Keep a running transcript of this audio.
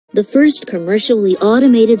The first commercially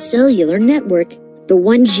automated cellular network, the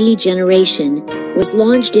 1G generation, was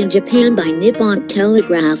launched in Japan by Nippon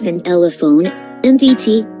Telegraph and Telephone,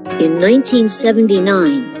 NTT, in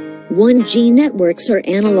 1979. 1G networks are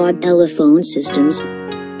analog telephone systems,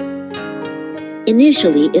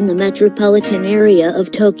 initially in the metropolitan area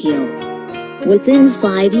of Tokyo. Within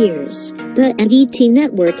 5 years, the NTT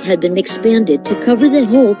network had been expanded to cover the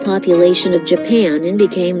whole population of Japan and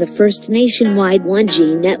became the first nationwide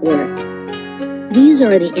 1G network. These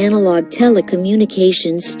are the analog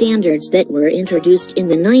telecommunications standards that were introduced in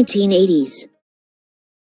the 1980s.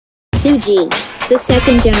 2G, the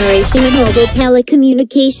second generation of mobile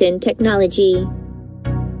telecommunication technology.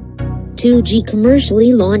 2G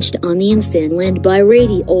commercially launched in Finland by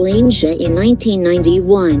Radio Asia in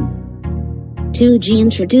 1991. 2G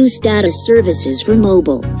introduced data services for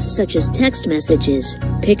mobile, such as text messages,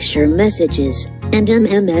 picture messages, and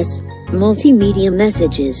MMS, multimedia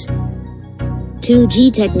messages.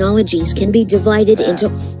 2G technologies can be divided into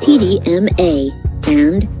TDMA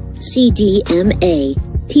and CDMA.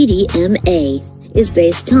 TDMA is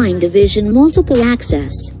base time division multiple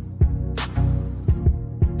access,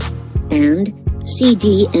 and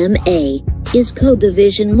CDMA is code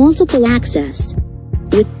division multiple access.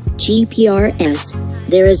 With GPRS,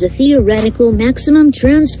 there is a theoretical maximum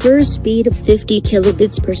transfer speed of 50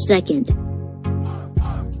 kilobits per second.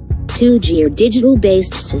 2G or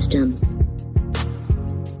digital-based system.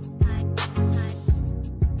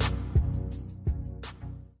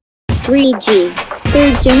 (3G),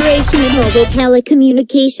 third generation of mobile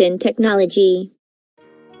telecommunication technology.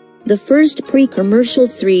 The first pre-commercial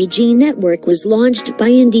 3G network was launched by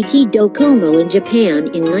NTT Docomo in Japan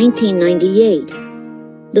in 1998.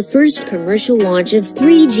 The first commercial launch of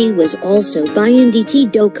 3G was also by NTT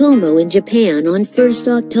Docomo in Japan on 1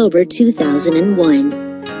 October 2001.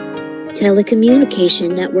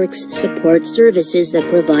 Telecommunication networks support services that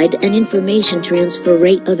provide an information transfer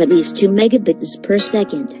rate of at least 2 megabits per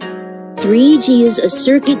second. 3G is a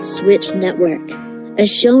circuit switch network, as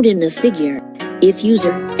shown in the figure. If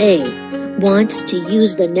user A wants to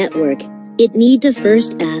use the network, it need to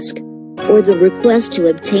first ask or the request to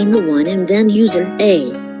obtain the one, and then user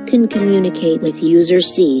A can communicate with user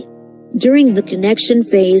C. During the connection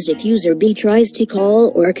phase, if user B tries to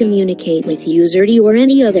call or communicate with user D or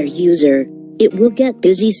any other user, it will get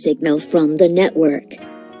busy signal from the network.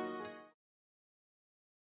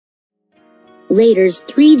 Later's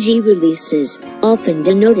 3G releases, often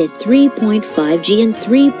denoted 3.5G and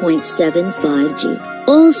 3.75G,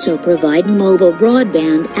 also provide mobile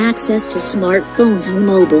broadband access to smartphones and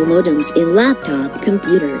mobile modems in laptop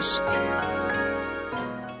computers.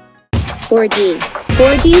 4G.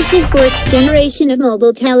 4G is the fourth generation of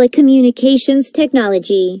mobile telecommunications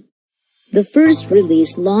technology. The first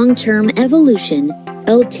release long-term evolution,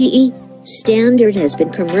 LTE, standard has been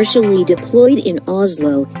commercially deployed in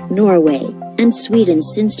Oslo, Norway, and Sweden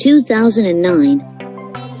since 2009.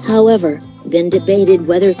 However, been debated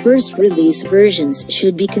whether first release versions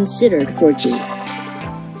should be considered 4G.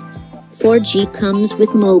 4G comes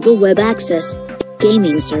with mobile web access,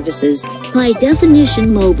 gaming services,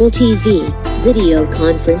 high-definition mobile TV, video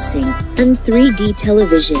conferencing, and 3D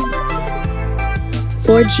television.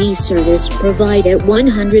 4G service provide at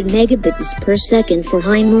 100 megabits per second for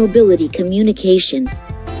high mobility communication.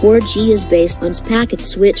 4G is based on packet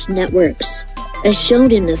switch networks, as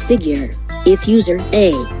shown in the figure. If user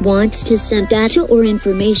A wants to send data or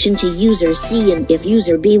information to user C, and if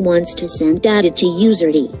user B wants to send data to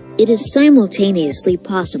user D, it is simultaneously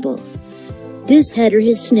possible. This header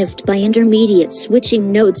is sniffed by intermediate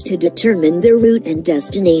switching nodes to determine the route and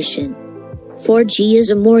destination. 4G is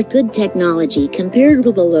a more good technology compared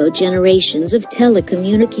to below generations of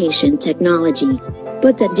telecommunication technology.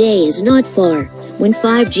 But the day is not far when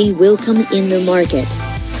 5G will come in the market.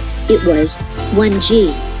 It was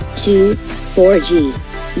 1G, 2, 4G,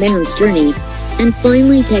 man's journey, and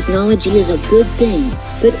finally technology is a good thing,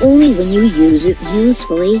 but only when you use it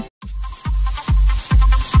usefully.